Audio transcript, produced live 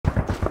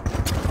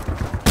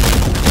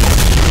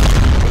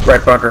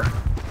Right bunker.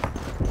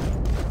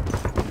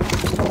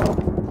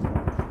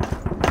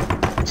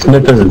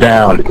 Smith is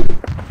down.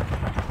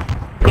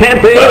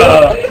 Can't be!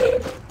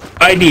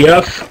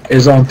 IDF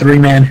is on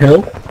 3-man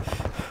hill.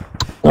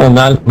 Well,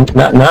 not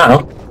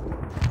now.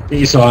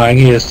 He's lying,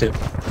 he is too.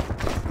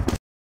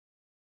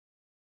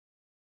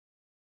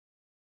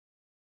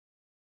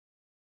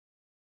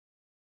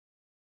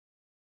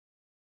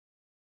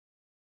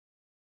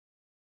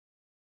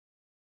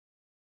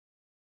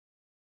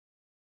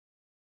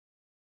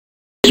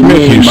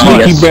 Smith, you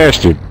sneaky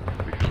bastard.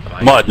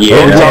 Mud. Yeah.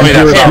 Don't tell me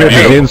that's not Smith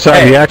is me.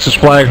 inside the Axis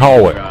flag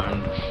hallway.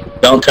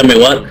 Don't tell me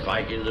what?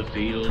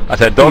 I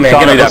said, don't Man,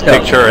 tell get me up, that let's go.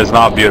 picture is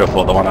not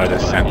beautiful, the one I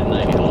just sent.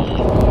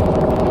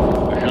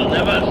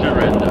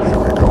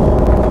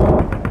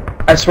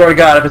 I swear to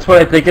God, if it's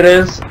what I think it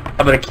is,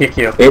 I'm gonna kick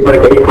you.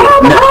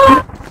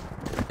 No.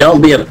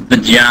 Don't be a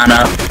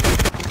vagina.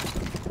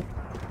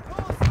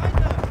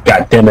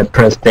 God damn it,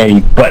 press A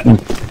button.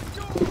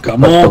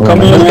 Come on, come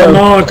get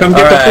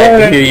the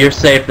Alright, flag. you're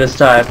safe this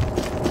time.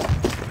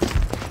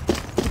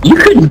 You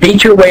couldn't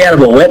beat your way out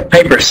of a wet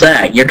paper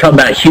sack. You're talking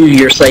about Hugh,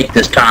 you're safe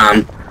this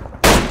time.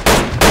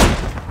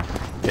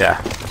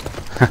 Yeah.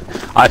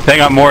 I think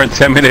I'm more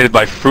intimidated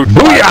by fruit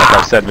flies, like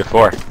I've said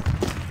before.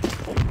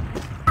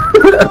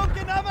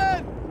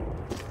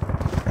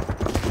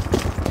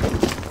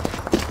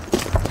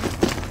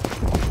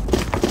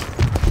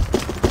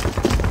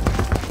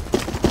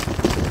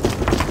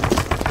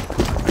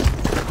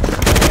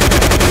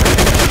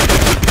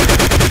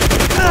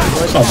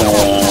 Come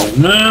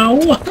on now.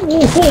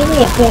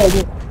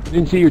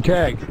 Didn't see your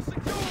tag.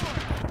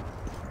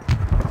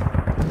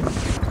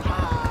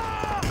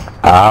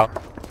 Ow.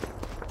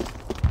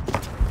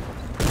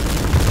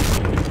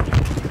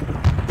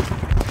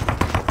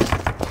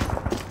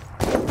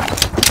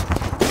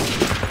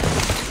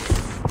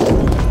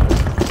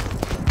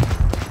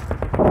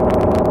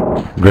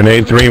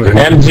 Grenade 3.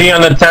 MG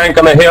on the tank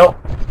on the hill.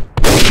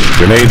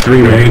 Grenade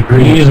 3, man.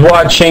 He's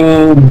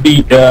watching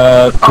the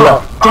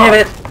Oh, damn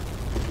it!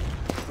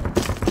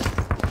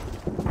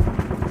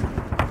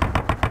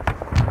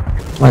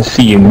 I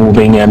see you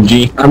moving,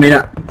 MG. I mean,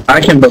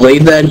 I can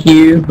believe that,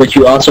 Hugh, but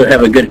you also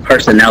have a good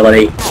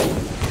personality.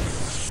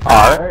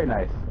 Oh, very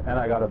nice. And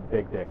I got a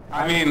big dick.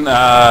 I mean,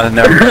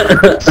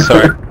 never.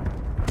 Sorry.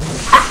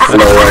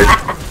 No way.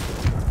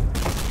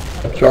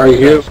 Sorry,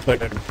 Hugh.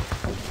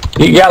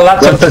 You got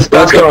lots of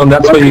testosterone,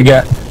 that's what you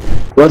got.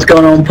 What's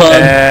going on, Pug?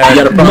 And,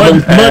 You got a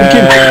problem?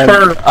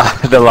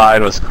 the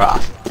line was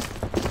crossed.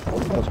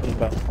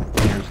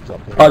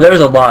 Oh,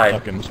 there's a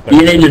line.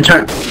 You need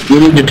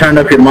to turn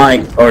up your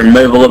mic or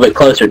move a little bit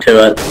closer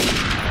to it.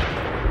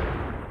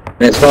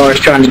 And as far as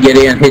trying to get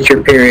in, hit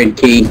your period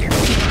key.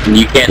 And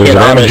you can't There's hit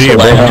an auto MG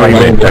above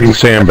select. 3 man.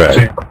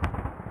 Sandbag.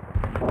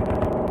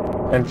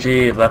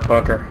 MG, left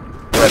bunker.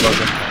 Right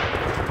bunker.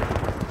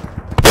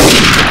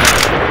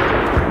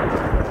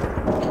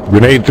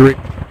 Grenade 3.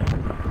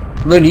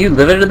 Loon, you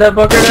living in that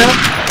bunker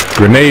now?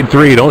 Grenade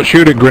 3. Don't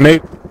shoot it.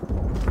 Grenade.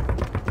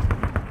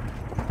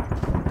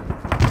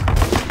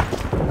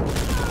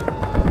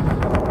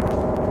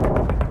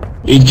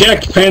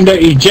 Eject, Panda,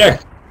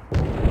 eject.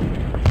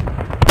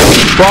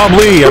 Bob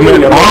Lee, I'm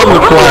on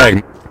the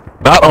flag.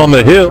 Not on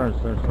the hill.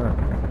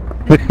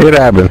 It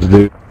happens,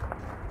 dude.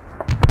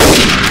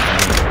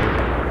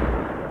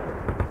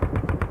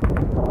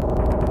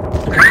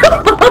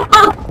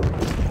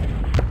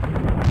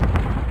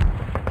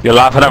 You're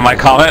laughing at my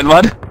comment,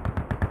 Mud?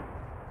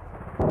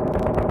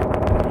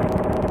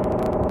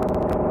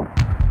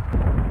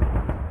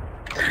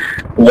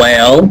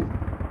 Well,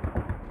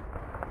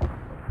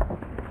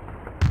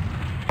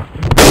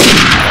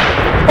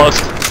 Well,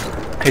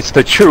 it's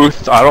the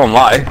truth. I don't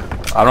lie.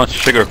 I don't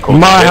sugarcoat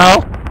My shit.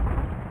 house.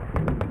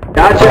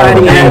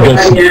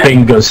 Gotcha,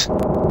 Fingers.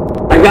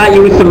 I got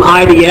you with some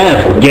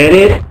IDF. Get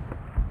it?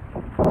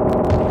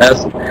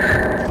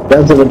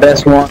 those are the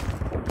best ones.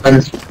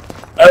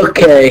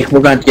 Okay, we're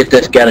going to get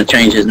this guy to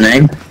change his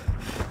name.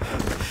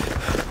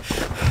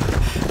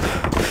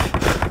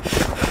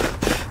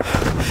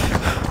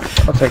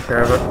 I'll take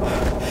care of it.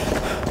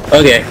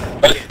 Okay.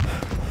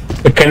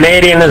 The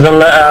Canadian is on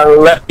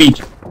left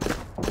beach.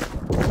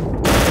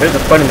 There's a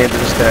funny name that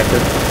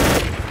disconnected.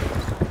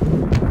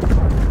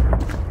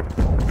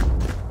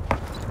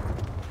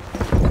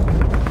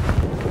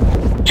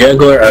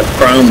 Juggler of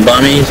Chrome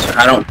Bunnies.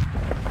 I don't...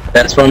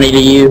 That's funny to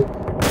you?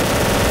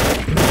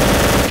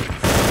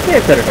 Yeah,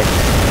 it's better.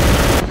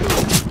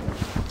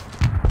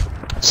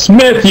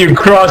 Smith, you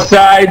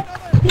cross-eyed.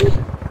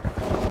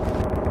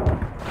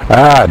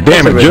 Ah,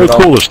 damn it. Joe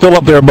Cool is still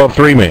up there above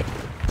 3 man.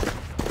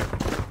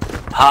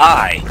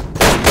 Hi.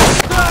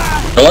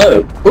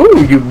 Hello.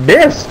 Ooh, you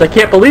missed! I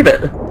can't believe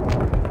it.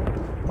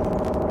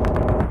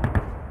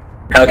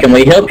 How can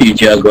we help you,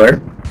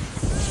 Juggler?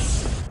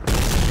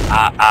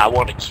 I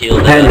want to kill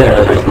them.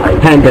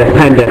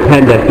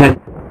 Panda.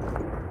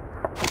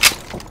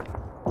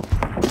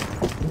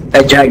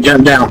 Hey, Jack,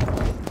 jump down.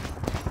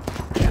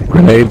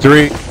 Grenade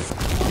 3.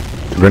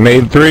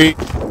 Grenade 3.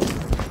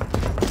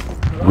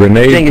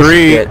 Grenade Dingus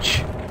 3.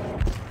 bitch.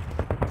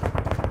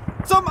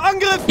 Some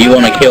You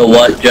want to kill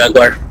what,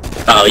 Juggler?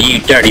 Oh, you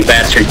dirty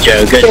bastard,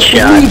 Joe. Good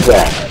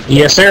shot.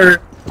 Yes, sir.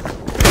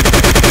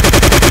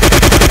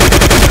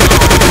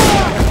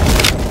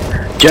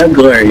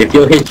 Juggler, if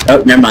you'll hit...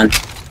 Oh, never mind.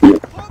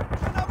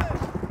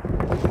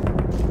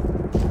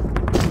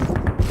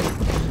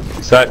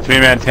 It's that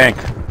 3-man tank.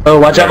 Oh,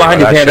 watch out behind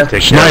you, That should Panda. take care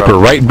of Sniper,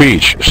 him. right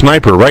beach.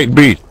 Sniper, right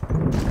beach.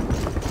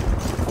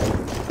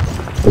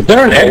 Is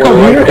there an echo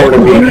here?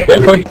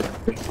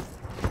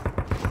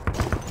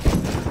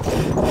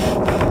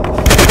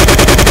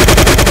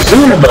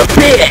 Son of a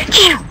bitch!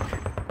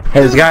 Hey,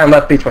 there's a guy on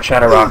left beach by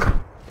Shadow Rock.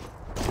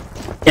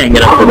 Can't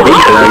get up to the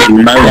beach without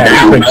getting mowed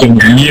down.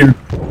 Freaking you.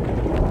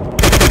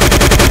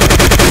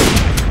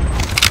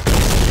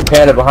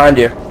 Panda behind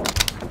you.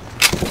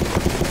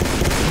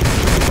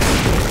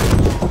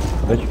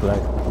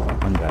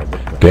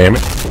 Damn it.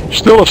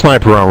 Still a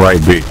sniper on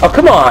right beach. Oh,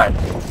 come on!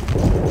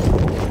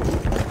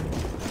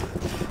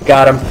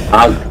 Got him.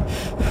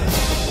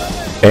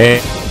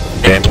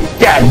 And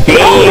God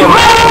damn!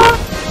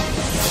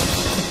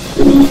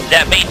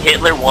 That mean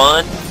Hitler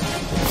won?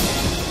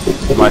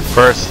 My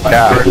first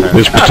down.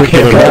 this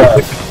particular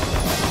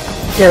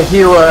Yeah,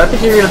 Hugh, I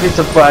think you're gonna need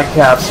some flag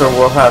caps or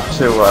we'll have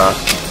to,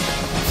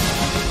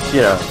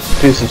 you know,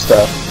 do some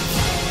stuff.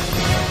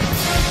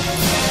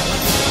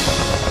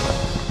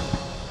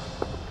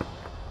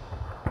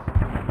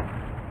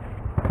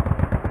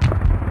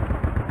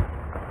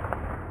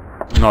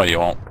 No, you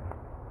won't.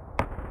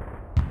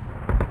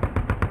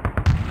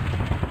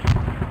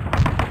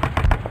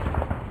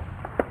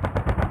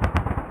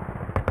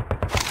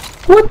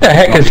 What the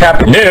heck has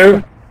happened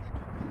here?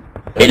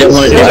 He didn't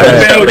want to do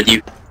that with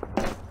you.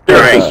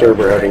 Alright.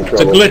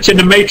 It's a glitch in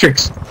the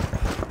Matrix.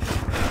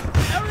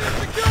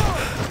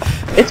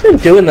 It's been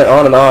doing that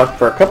on and off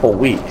for a couple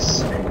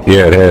weeks.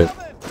 Yeah, it has.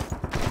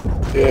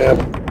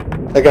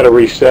 Yeah, I gotta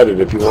reset it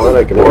if you want.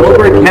 I can. Lucky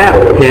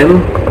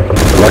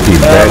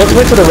Let's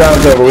wait till the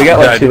round's over. We got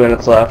like Yeah. 2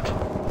 minutes left.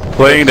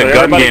 Playing the So gun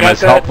everybody game got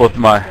has that? helped with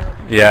my...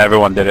 Yeah,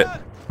 everyone did it.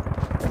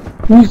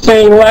 You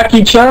saying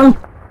Lucky Chun?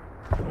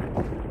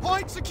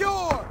 Point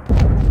secure!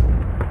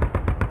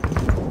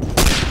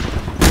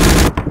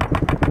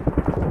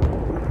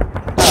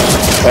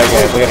 Okay,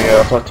 guys, we gotta go.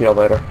 I'll talk to y'all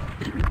later.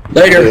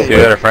 Later. See you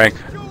later, Frank.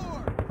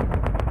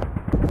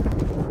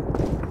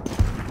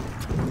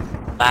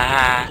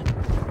 Bye.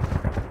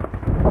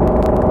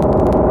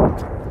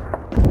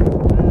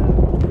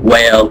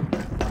 Well,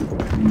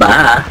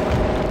 bye.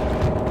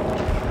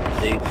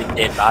 Dude, the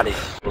dead bodies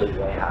flew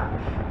way high.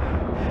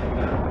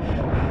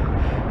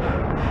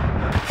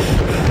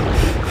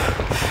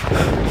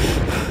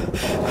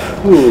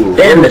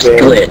 Damn this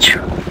glitch.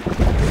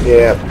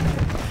 Yeah.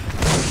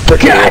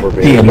 God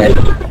damn it.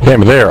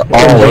 Damn, they're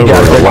all over the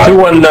The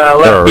 2-1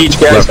 left beach,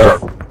 guys.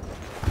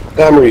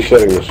 I'm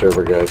resetting the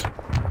server, guys.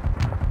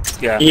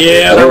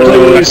 Yeah, Oh, we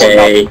lose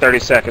okay. about 30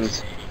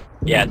 seconds.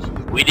 Yeah,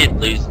 we didn't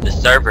lose. The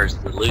server's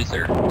the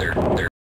loser. They're